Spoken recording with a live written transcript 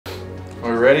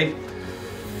Are we ready?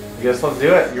 I guess let's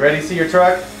do it. You ready to see your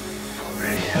truck? I'm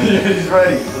ready. He's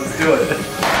ready. Let's do it.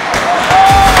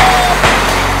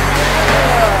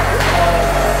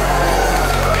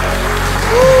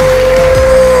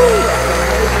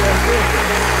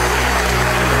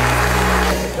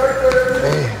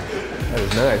 That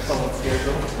is nice.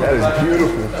 That is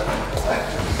beautiful.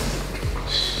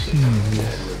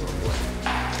 Jeez.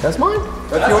 That's mine?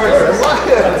 That's yours.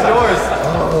 That's yours.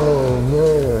 Oh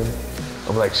man.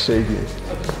 I'm like shaking.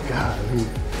 Golly.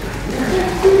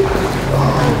 Oh my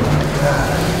God.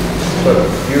 So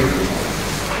beautiful.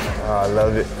 Oh, I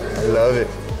love it. I love it.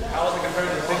 How was it compared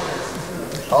to the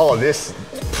pictures? Oh, this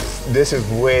is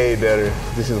way better.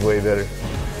 This is way better.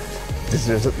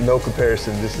 There's no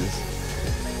comparison. This is,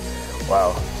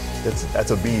 wow.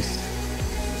 That's a beast.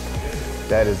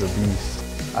 That is a beast.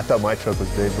 I thought my truck was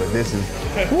big, but this is,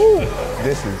 woo,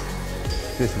 this is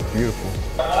beautiful.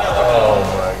 Oh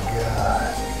my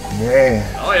God, man.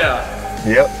 Oh yeah.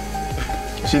 Yep.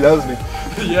 She loves me.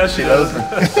 Yeah, she loves me.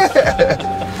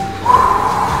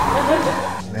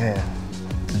 Man,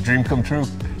 it's a dream come true.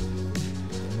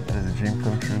 That is a dream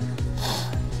come true.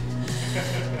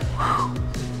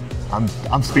 I'm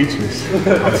speechless.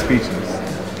 I'm speechless.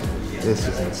 This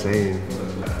is insane.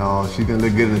 Oh, she's gonna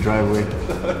look good in the driveway.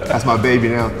 That's my baby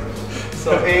now.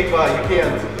 So Abe, you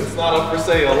can't. It's not up for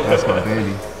sale. That's my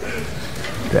baby.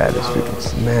 That is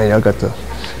freaking, man, y'all got the,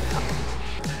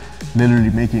 literally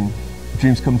making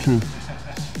dreams come true.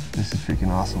 This is freaking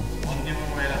awesome. One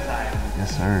giveaway at a time.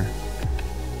 Yes, sir.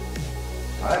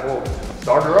 All right, well,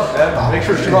 start her up, man. Make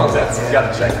sure she runs that. So you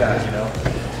gotta check that, you know.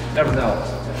 Never know.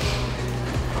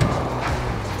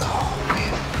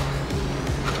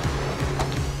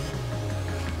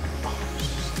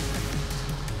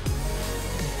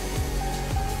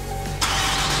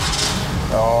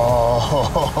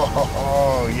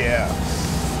 Oh, yeah.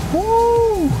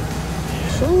 Woo!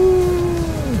 Woo.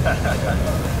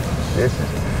 This is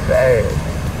bad.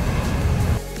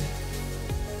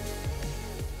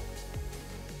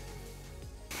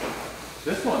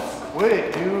 This one's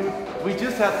sweet, dude. We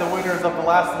just had the winners of the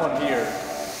last one here.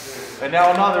 And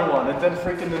now another one. And then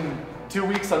freaking in 2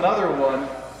 weeks, another one.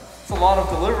 It's a lot of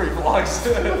delivery vlogs.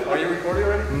 Are you recording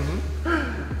already? Mm-hmm.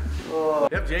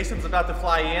 Yep, Jason's about to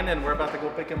fly in and we're about to go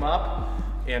pick him up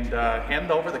and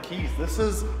hand over the keys. This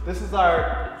is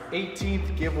our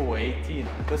 18th giveaway.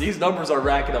 18th. These numbers are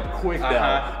racking up quick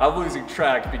now. I'm losing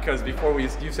track because before we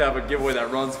used to have a giveaway that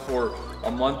runs for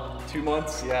a month, 2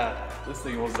 months. Yeah. This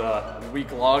thing was a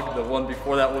week long. The one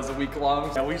before that was a week long.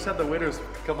 And we just had the winners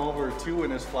come over, 2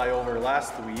 winners fly over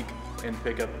last week and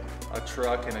pick up a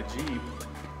truck and a Jeep.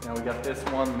 Now we got this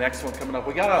one, the next one coming up.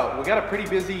 We got a pretty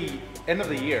busy end of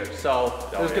the year, so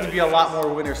there's going to be a lot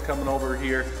more winners coming over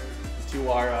here to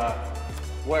our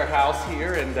warehouse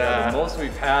here. And the most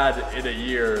we've had in a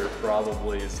year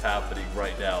probably is happening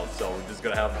right now. So we're just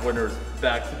gonna have winners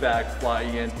back to back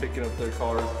flying in, picking up their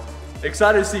cars.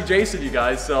 Excited to see Jason, you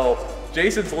guys. So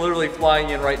Jason's literally flying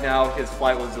in right now. His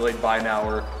flight was delayed by an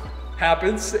hour.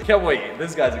 Happens. Can't wait.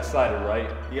 This guy's excited, right?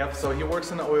 Yep, so he works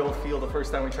in the oil field. The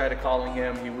first time we tried calling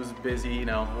him, he was busy, you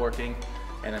know, working.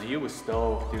 And then he was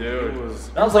stoked, dude.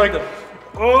 That was like the,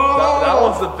 that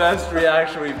was the best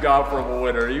reaction we've got from a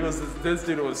winner. This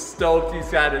dude was stoked. He's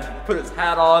had to put his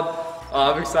hat on.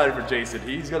 I'm excited for Jason.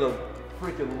 He's gonna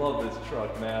freaking love this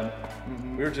truck, man.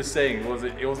 We were just saying,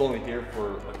 it was only here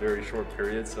for a very short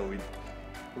period, so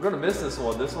we're gonna miss this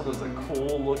one. This one is a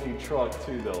cool looking truck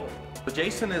too, though. But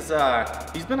Jason is,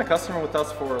 he's been a customer with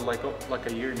us for like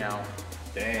a year now.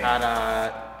 Dang. Had,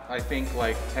 I think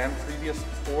like 10 previous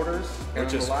orders. Which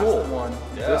and is the cool. last one,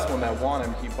 Yeah. this one that won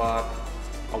him, he bought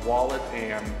a wallet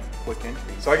and quick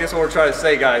entry. So I guess what we're trying to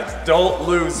say, guys, don't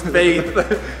lose faith.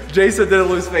 Jason didn't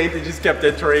lose faith. He just kept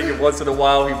entering, and once in a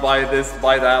while he'd buy this,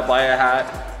 buy that, buy a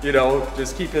hat, you know,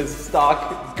 just keep his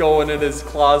stock going in his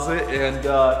closet, and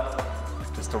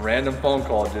just a random phone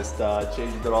call just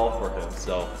changed it all for him.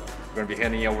 So we're gonna be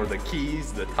handing over the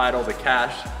keys, the title, the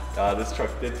cash. This truck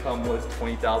did come with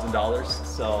 $20,000,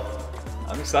 so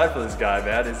I'm excited for this guy,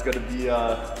 man. It's gonna be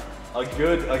a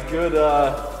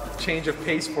good change of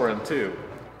pace for him too.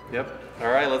 Yep. All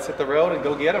right, let's hit the road and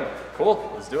go get him. Cool,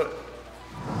 let's do it.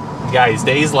 Guys,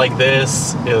 days like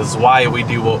this is why we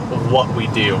do what we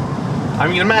do. I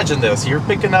mean, imagine this. You're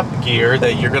picking up gear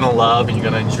that you're gonna love and you're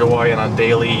gonna enjoy on a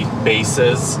daily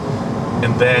basis,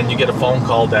 and then you get a phone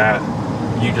call that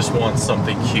you just want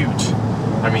something huge.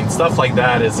 I mean, stuff like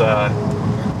that is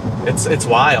it's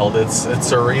wild. It's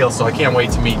surreal. So I can't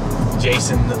wait to meet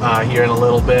Jason here in a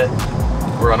little bit.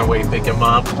 We're on our way to pick him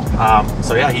up.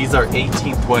 So yeah, he's our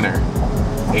 18th winner.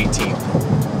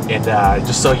 18th. And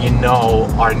just so you know,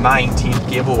 our 19th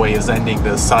giveaway is ending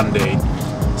this Sunday.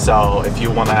 So if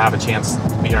you want to have a chance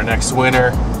to be our next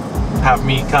winner, have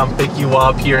me come pick you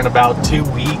up here in about 2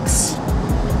 weeks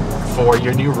for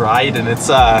your new ride. And it's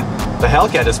the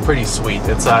Hellcat is pretty sweet.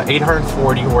 It's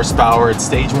 840 horsepower. It's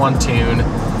stage 1 tune.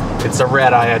 It's a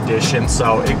red eye edition,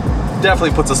 so it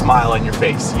definitely puts a smile on your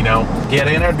face, you know. Get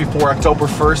entered before October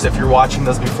 1st if you're watching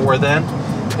this before then.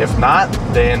 If not,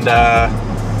 then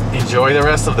enjoy the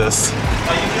rest of this.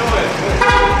 How you doing?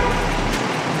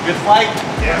 Good flight?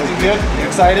 Yeah. Everything good? You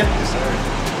excited? Yes, sir.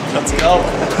 Let's go.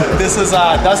 This is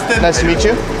Dustin. Nice to meet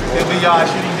you. He'll be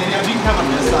shooting videos. You can come on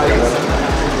this side.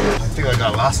 I think I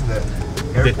got lost in that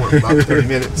airport for about 30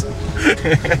 minutes.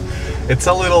 It's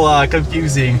a little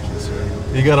confusing.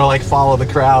 You gotta like follow the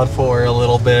crowd for a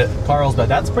little bit. Carlsbad,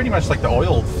 that's pretty much like the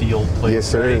oil field place. Yes,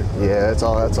 sir. Right? Yeah, that's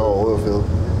all oil field.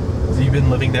 So you've been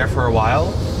living there for a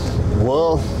while?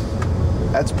 Well,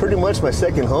 that's pretty much my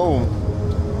second home.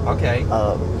 Okay.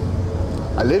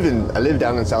 I live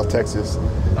down in South Texas.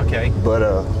 Okay. But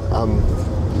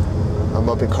I'm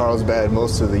up in Carlsbad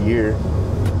most of the year.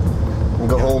 I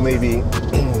go home maybe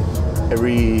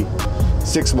every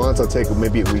 6 months. I'll take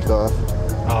maybe a week off.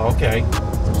 Oh, okay.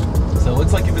 So it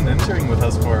looks like you've been entering with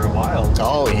us for a while.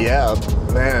 Oh yeah,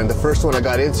 man. The first one I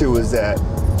got into was that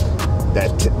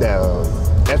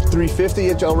F350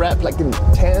 that y'all wrapped like in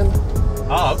tan.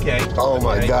 Oh, okay. Oh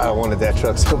my God, I wanted that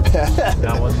truck so bad.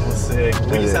 That one was sick.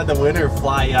 We just had the winner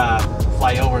fly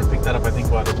over and pick that up, I think,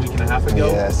 what, a week and a half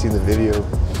ago? Yeah, I seen the video.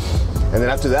 And then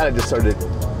after that, I just started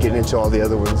getting into all the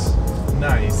other ones.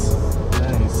 Nice,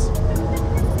 nice.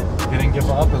 You didn't give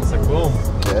up, and it's like, boom.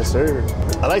 Yes, sir.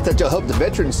 I like that y'all help the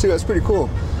veterans too. That's pretty cool.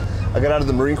 I got out of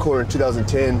the Marine Corps in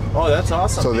 2010. Oh, that's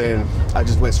awesome. So then I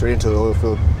just went straight into the oil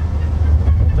field.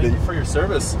 Thank you for your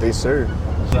service. Yes, sir.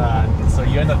 So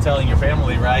you end up telling your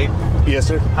family, right? Yes,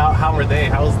 sir. How were they?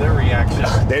 How was their reaction?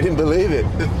 They didn't believe it.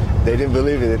 They didn't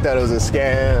believe it. They thought it was a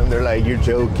scam. They're like, you're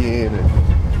joking.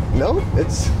 No,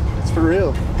 it's for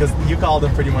real. Because you called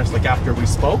them pretty much like after we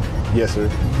spoke? Yes, sir.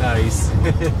 Nice.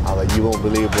 I was like, you won't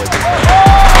believe what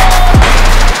this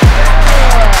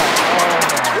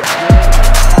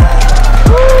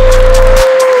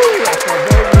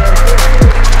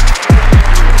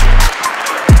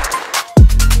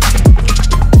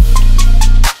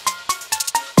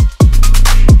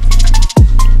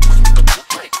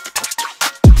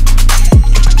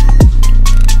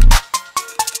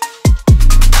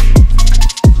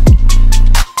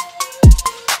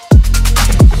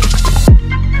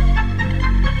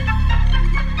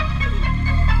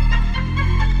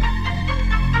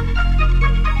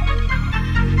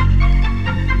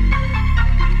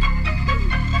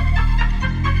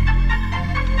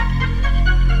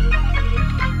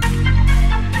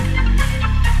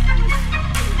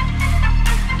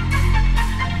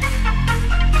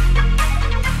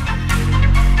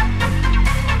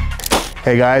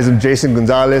Hey guys, I'm Jason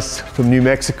Gonzalez from New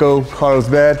Mexico,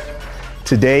 Carlsbad.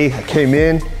 Today I came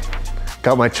in,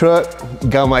 got my truck,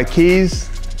 got my keys.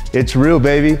 It's real,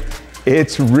 baby.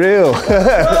 It's real.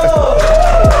 Yeah.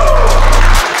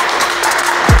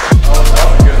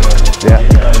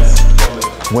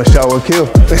 One shot, one kill.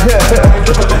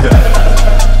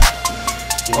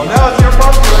 Well, now it's your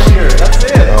puppy right here. That's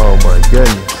it. Oh my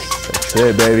goodness. That's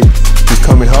it, baby. She's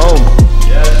coming home.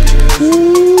 Yeah, she is.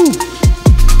 Woo.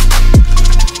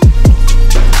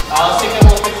 Let's take a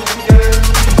little picture together.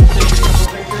 Take a couple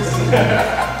pictures. Have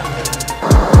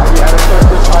you had a truck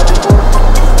this high before?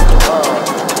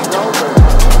 No, but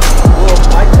well,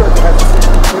 my truck has a 6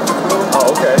 wheel.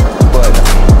 Oh, okay. But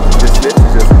this lift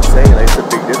is just insane. Like, it's a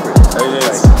big difference. It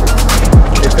is.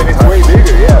 It's way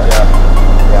bigger, yeah.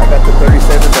 Yeah, I got the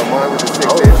 37s on mine with the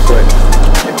 6-inch, but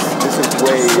this is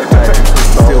way higher.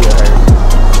 It's still higher.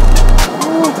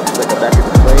 It's like I'm back in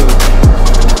the plane.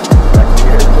 Back in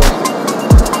the airplane.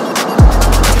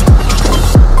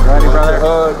 Righty, brother.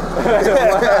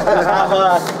 Have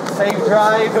a safe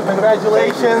drive.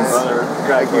 Congratulations.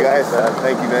 Thank you guys.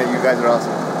 Thank you, man. You guys are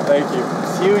awesome. Thank you.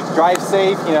 It's huge. Drive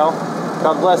safe, you know.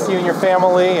 God bless you and your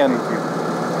family, and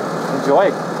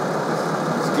enjoy.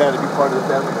 Just glad to be part of the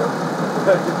family, though.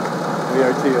 We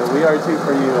are too. We are too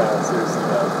for you. Seriously,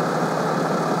 man.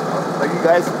 Thank you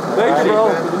guys. Thanks, bro.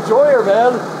 Man. Enjoy her,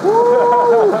 man.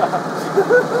 Woo!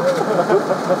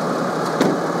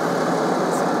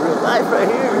 Real life right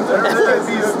here.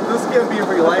 This can be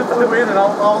real life. I flew in and I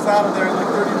was out of there in like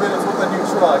 30 minutes with a new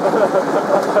truck.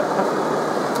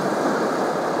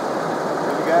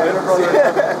 Later, brother.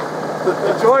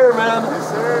 Enjoy her, man. Yes,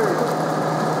 sir.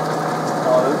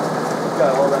 Oh, this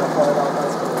got all that fun out.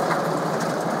 That's cool.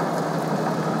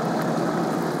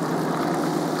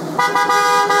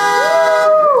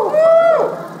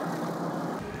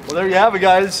 Well, there you have it,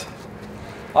 guys.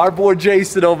 Our boy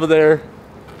Jason over there.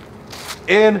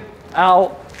 In,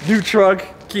 out, new truck,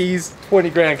 keys, 20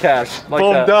 grand cash. Like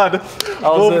Boom, that. done.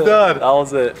 Boom, done. That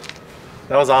was it.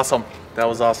 That was awesome. That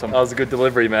was awesome. That was a good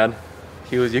delivery, man.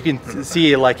 You can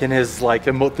see it like in his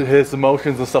his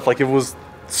emotions and stuff. Like it was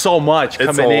so much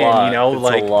coming in, you know, It's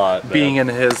like a lot, man. being in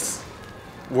his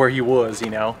where he was, you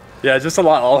know. Yeah, just a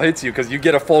lot all hits you because you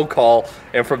get a phone call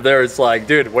and from there it's like,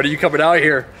 dude, when are you coming out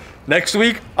here? Next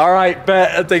week? All right,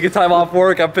 bet. I'm taking time off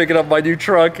work. I'm picking up my new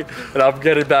truck and I'm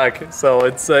getting back. So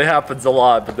it happens a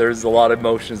lot, but there's a lot of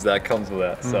emotions that comes with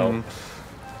that. So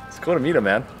it's cool to meet him,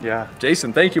 man. Yeah.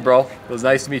 Jason, thank you, bro. It was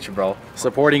nice to meet you, bro.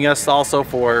 Supporting us also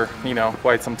for, you know,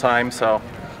 quite some time. So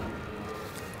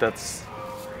that's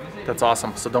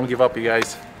awesome. So don't give up, you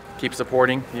guys. Keep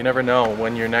supporting. You never know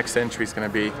when your next entry is going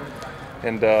to be.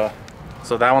 And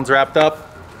so that one's wrapped up.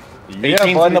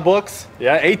 18's in the books.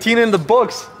 Yeah, 18 in the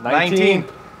books. 19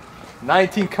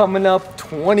 coming up.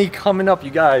 20 coming up, you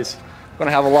guys. We're going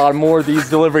to have a lot more of these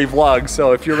delivery vlogs.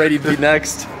 So if you're ready to be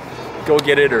next, go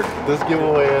get entered. This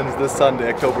giveaway ends this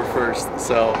Sunday, October 1st.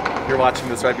 So if you're watching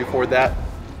this right before that,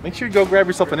 make sure you go grab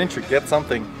yourself an entry. Get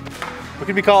something. We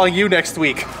could be calling you next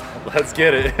week. Let's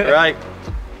get it. All right.